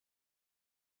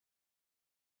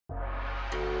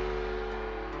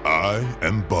I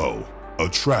am Bo, a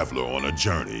traveler on a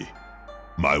journey.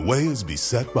 My way is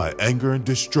beset by anger and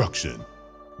destruction,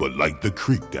 but like the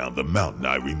creek down the mountain,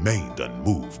 I remained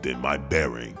unmoved in my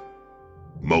bearing.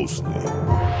 Mostly.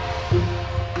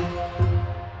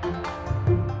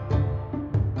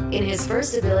 In his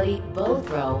first ability, Bow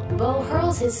Throw, Bo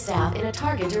hurls his staff in a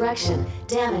target direction,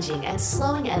 damaging and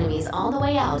slowing enemies on the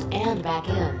way out and back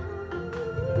in.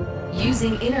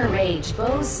 Using Inner Rage,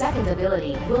 Bo's second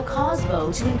ability will cause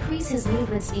Bo to increase his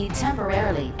movement speed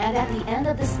temporarily, and at the end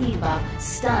of the speed buff,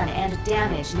 stun and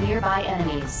damage nearby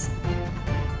enemies.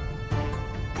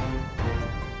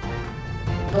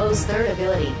 Bo's third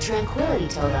ability, Tranquility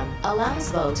Totem,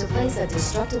 allows Bo to place a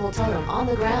destructible totem on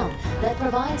the ground that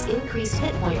provides increased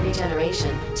hit point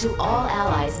regeneration to all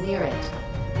allies near it.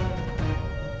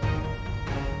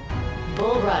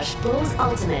 Bull Rush, Bo's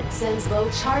ultimate, sends Bo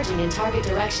charging in target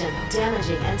direction,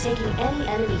 damaging and taking any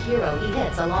enemy hero he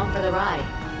hits along for the ride.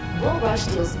 Bull Rush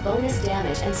deals bonus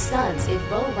damage and stuns if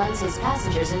Bo runs his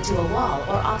passengers into a wall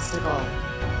or obstacle.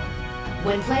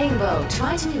 When playing Bo,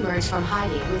 try to emerge from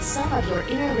hiding with some of your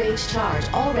Inner Rage charge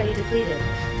already depleted.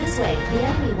 This way, the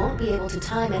enemy won't be able to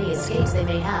time any escapes they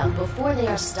may have before they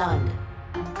are stunned.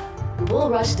 Bull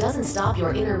Rush doesn't stop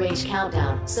your Inner Rage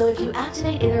countdown, so if you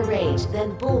activate Inner Rage,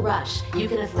 then Bull Rush, you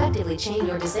can effectively chain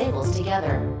your disables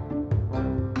together.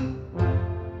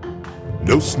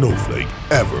 No snowflake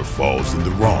ever falls in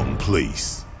the wrong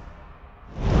place.